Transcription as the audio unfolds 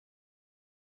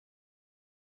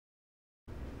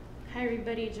Hi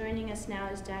everybody, joining us now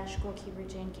is Dash goalkeeper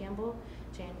Jane Campbell.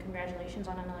 Jane, congratulations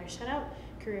on another shutout,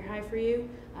 career high for you,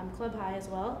 club high as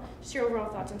well. Just your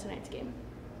overall thoughts on tonight's game.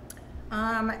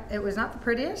 It was not the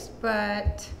prettiest,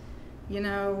 but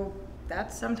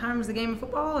that's sometimes the game of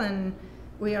football, and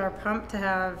we are pumped to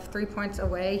have 3 points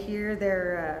away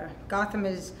here. Gotham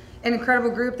is an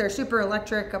incredible group. They're super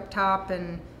electric up top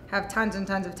and have tons and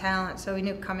tons of talent, so we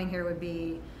knew coming here would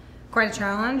be quite a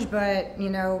challenge, but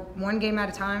one game at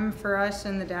a time for us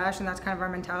in the Dash, and that's kind of our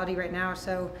mentality right now.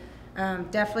 So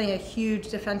definitely a huge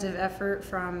defensive effort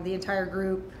from the entire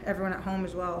group, everyone at home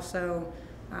as well. So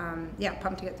yeah,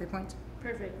 pumped to get 3 points.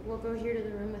 Perfect. We'll go here to the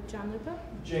room with John Lupo.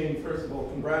 Jane, first of all,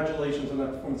 congratulations on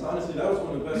that performance. Honestly, that was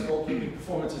one of the best goalkeeping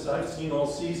performances I've seen all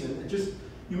season.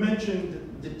 You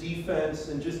mentioned the defense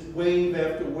and just wave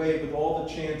after wave with all the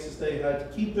chances they had to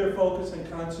keep their focus and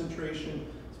concentration,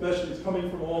 especially it's coming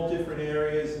from all different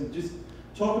areas, and just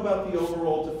talk about the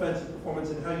overall defensive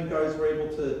performance and how you guys were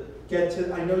able to get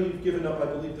to, I know you've given up, I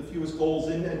believe, the fewest goals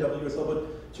in NWSL,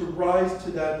 but to rise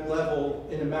to that level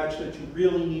in a match that you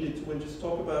really needed to win. Just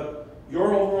talk about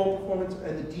your overall performance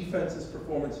and the defense's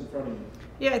performance in front of you.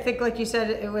 Yeah, I think like you said,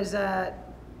 it was, I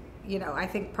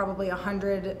think probably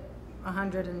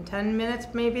 110 minutes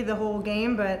maybe the whole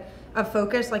game, but of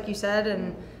focus, like you said,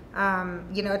 and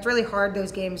it's really hard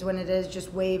those games when it is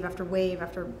just wave after wave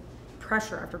after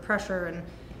pressure and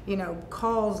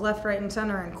calls left, right, and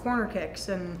center and corner kicks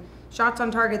and shots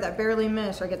on target that barely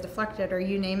miss or get deflected or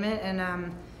you name it. And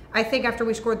I think after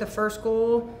we scored the first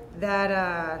goal, that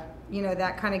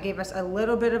that kind of gave us a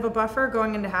little bit of a buffer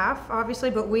going into half, obviously,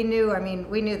 but we knew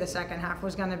the second half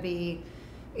was going to be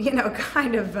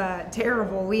kind of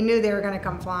terrible. We knew they were going to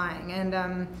come flying,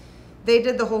 and they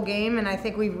did the whole game, and I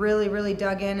think we really, really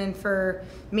dug in. And for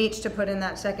Meach to put in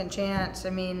that second chance,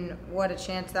 what a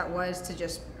chance that was to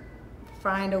just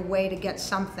find a way to get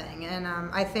something. And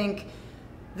I think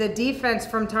the defense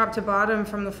from top to bottom,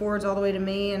 from the forwards all the way to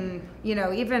me, and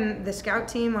even the scout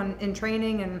team in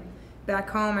training and back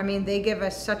home, they give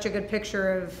us such a good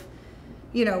picture of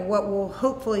what we'll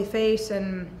hopefully face.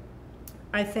 And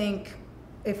I think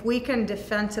if we can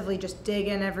defensively just dig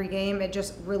in every game, it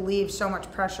just relieves so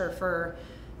much pressure for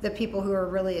the people who are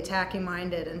really attacking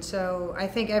minded. And so I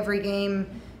think every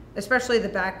game, especially the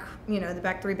back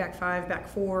three, back five, back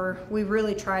four, we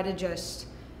really try to just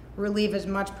relieve as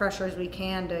much pressure as we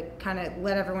can to kind of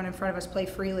let everyone in front of us play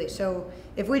freely. So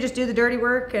if we just do the dirty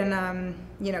work and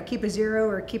keep a 0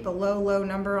 or keep a low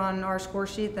number on our score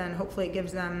sheet, then hopefully it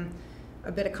gives them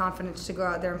a bit of confidence to go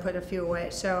out there and put a few away.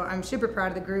 So I'm super proud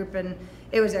of the group, and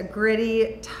it was a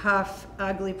gritty, tough,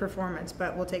 ugly performance,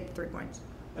 but we'll take the 3 points.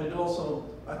 And also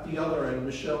at the other end,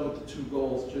 Michelle with the 2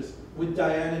 goals, just with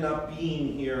Diana not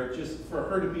being here, just for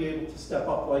her to be able to step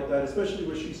up like that, especially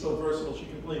where she's so versatile, she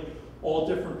can play all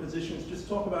different positions. Just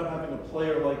talk about having a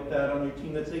player like that on your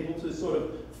team that's able to sort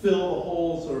of fill the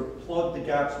holes or plug the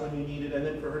gaps when you need it, and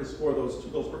then for her to score those 2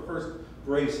 goals, her first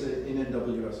brace in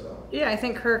NWSL. Yeah, I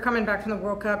think her coming back from the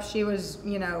World Cup, she was,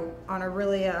 on a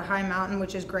really high mountain,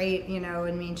 which is great,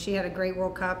 she had a great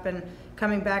World Cup, and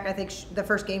coming back, I think the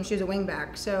first game she was a wing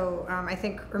back, so I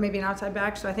think, or maybe an outside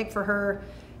back, so I think for her,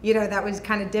 that was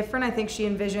kind of different. I think she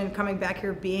envisioned coming back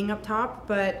here being up top,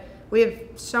 but we have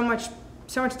so much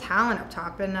talent up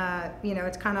top, and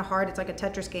it's kind of hard. It's like a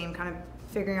Tetris game, kind of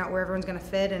figuring out where everyone's going to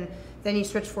fit, and then you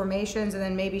switch formations, and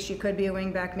then maybe she could be a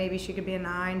wing back, maybe she could be a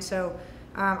 9. So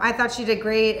I thought she did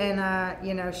great,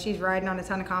 and she's riding on a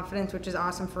ton of confidence, which is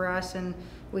awesome for us, and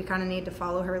we kind of need to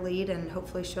follow her lead, and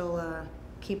hopefully she'll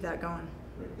keep that going.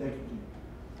 Great. Thank you.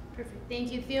 Perfect.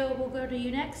 Thank you, Theo. We'll go to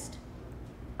you next.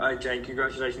 Hi, Jane.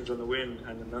 Congratulations on the win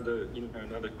and another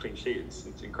clean sheet. It's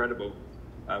incredible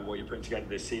what you're putting together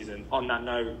this season. On that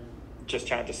note, just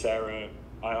chatting to Sarah,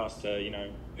 I asked her,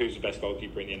 who's the best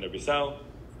goalkeeper in the NWSL?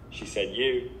 She said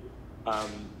you.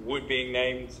 Would being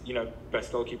named,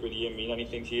 best goalkeeper of the year mean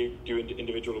anything to you? Do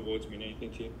individual awards mean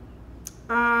anything to you?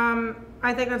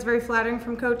 I think that's very flattering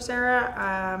from Coach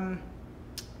Sarah.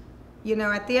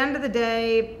 At the end of the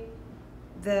day,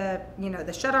 the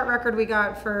shutout record we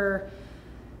got for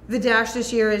the Dash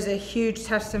this year is a huge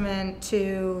testament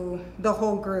to the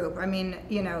whole group.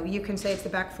 You can say it's the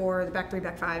back 4, the back 3,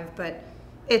 back 5, but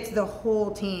it's the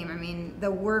whole team.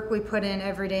 The work we put in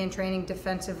every day in training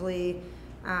defensively,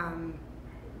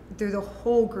 through the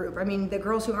whole group. The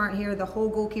girls who aren't here, the whole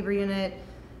goalkeeper unit,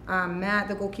 Matt,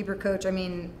 the goalkeeper coach,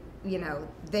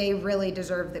 they really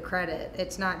deserve the credit.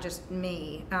 It's not just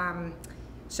me.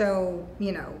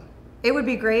 It would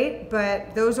be great,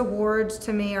 but those awards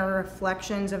to me are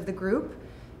reflections of the group,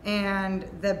 and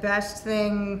the best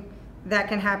thing that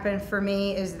can happen for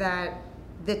me is that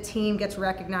the team gets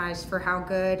recognized for how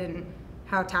good and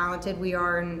how talented we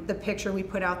are and the picture we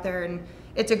put out there. And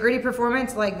it's a gritty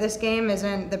performance. Like, this game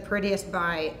isn't the prettiest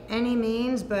by any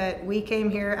means, but we came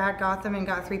here at Gotham and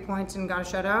got 3 points and got a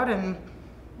shutout, and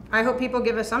I hope people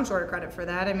give us some sort of credit for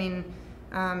that. I mean,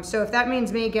 so if that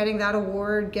means me getting that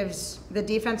award, gives the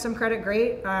defense some credit,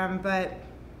 great. But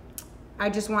I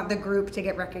just want the group to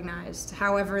get recognized,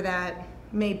 however that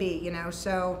may be, you know.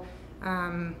 So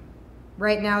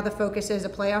right now the focus is a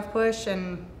playoff push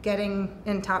and getting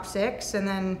in top 6, and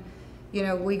then, you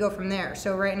know, we go from there.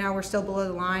 So right now we're still below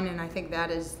the line, and I think that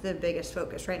is the biggest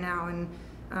focus right now.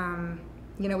 And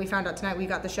you know, we found out tonight we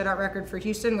got the shutout record for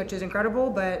Houston, which is incredible,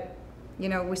 but you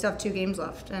know, we still have 2 games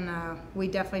left, and we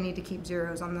definitely need to keep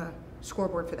zeros on the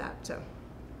scoreboard for that. So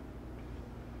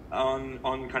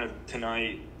on kind of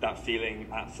tonight, that feeling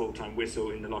at full-time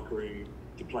whistle in the locker room,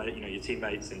 to play, you know, your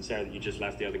teammates, and Sarah that you just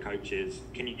left, the other coaches,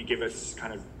 can you give us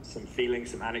kind of some feelings,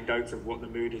 some anecdotes of what the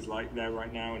mood is like there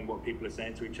right now and what people are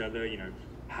saying to each other, you know,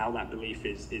 how that belief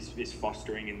is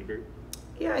fostering in the group?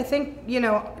 Yeah, I think, you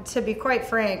know, to be quite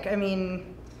frank, I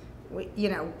mean, you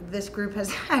know, this group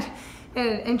has had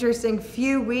an interesting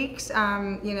few weeks,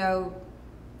 you know,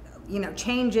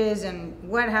 changes and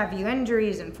what have you,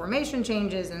 injuries and formation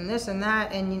changes and this and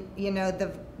that, and you know,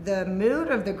 the mood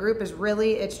of the group is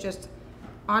really, it's just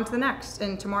on to the next.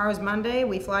 And tomorrow's Monday,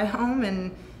 we fly home,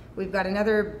 and we've got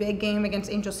another big game against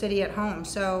Angel City at home.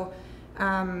 So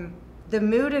the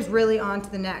mood is really on to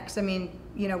the next. I mean,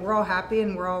 you know, we're all happy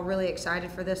and we're all really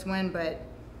excited for this win, but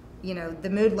you know, the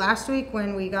mood last week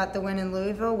when we got the win in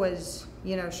Louisville was,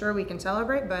 you know, sure, we can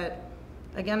celebrate, but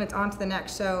again, it's on to the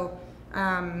next. So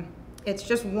it's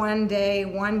just one day,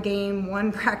 one game,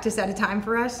 one practice at a time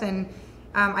for us, and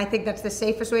I think that's the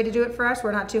safest way to do it for us.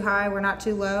 We're not too high, we're not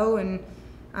too low, and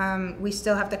we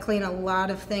still have to clean a lot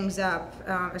of things up,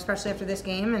 especially after this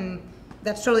game, and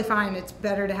that's totally fine. It's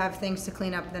better to have things to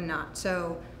clean up than not.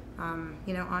 So,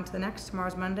 you know, on to the next.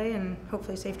 Tomorrow's Monday, and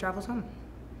hopefully safe travels home.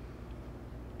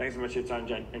 Thanks so much for your time,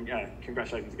 Jen, and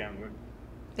congratulations again.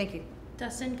 Thank you.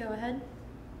 Dustin, go ahead.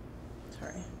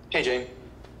 Sorry. Hey, Jane.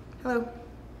 Hello.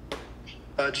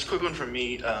 Just a quick one from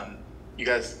me. You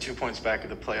guys 2 points back at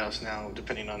the playoffs now,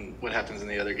 depending on what happens in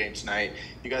the other game tonight.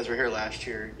 You guys were here last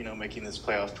year, you know, making this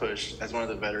playoff push as one of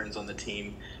the veterans on the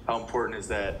team. How important is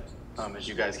that as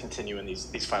you guys continue in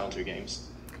these final 2 games?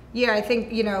 Yeah, I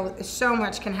think, you know, so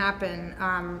much can happen,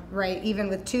 right? Even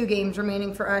with 2 games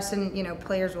remaining for us, and, you know,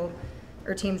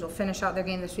 teams will finish out their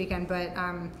game this weekend, but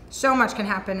so much can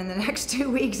happen in the next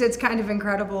 2 weeks. It's kind of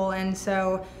incredible. And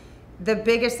so the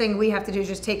biggest thing we have to do is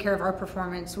just take care of our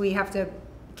performance. We have to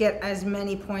get as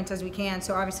many points as we can.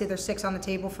 So obviously there's 6 on the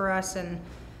table for us, and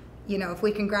you know, if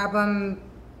we can grab them,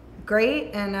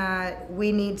 great. And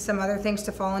we need some other things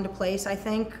to fall into place, I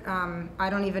think. I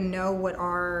don't even know what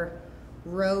our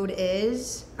road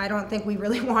is. I don't think we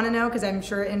really want to know, because I'm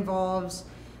sure it involves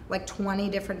like 20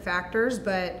 different factors,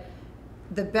 but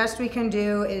the best we can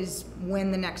do is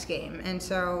win the next game. And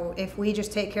so if we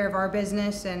just take care of our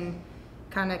business and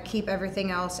kind of keep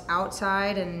everything else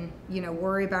outside and, you know,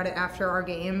 worry about it after our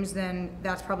games, then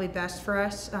that's probably best for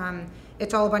us.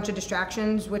 It's all a bunch of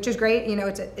distractions, which is great. You know,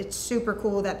 it's super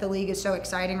cool that the league is so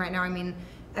exciting right now. I mean,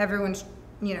 everyone's,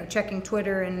 you know, checking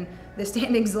Twitter and the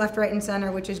standings left, right, and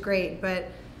center, which is great. But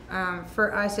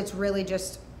for us, it's really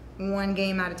just one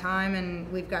game at a time, and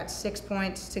we've got 6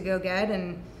 points to go get,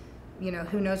 and you know,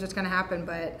 who knows what's going to happen,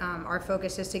 but our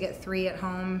focus is to get 3 at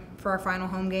home for our final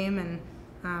home game,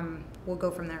 and we'll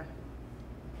go from there.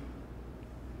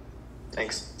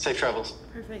 Thanks. Safe travels.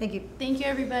 Perfect. Thank you. Thank you,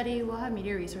 everybody. We'll have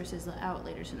media resources out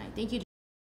later tonight. Thank you.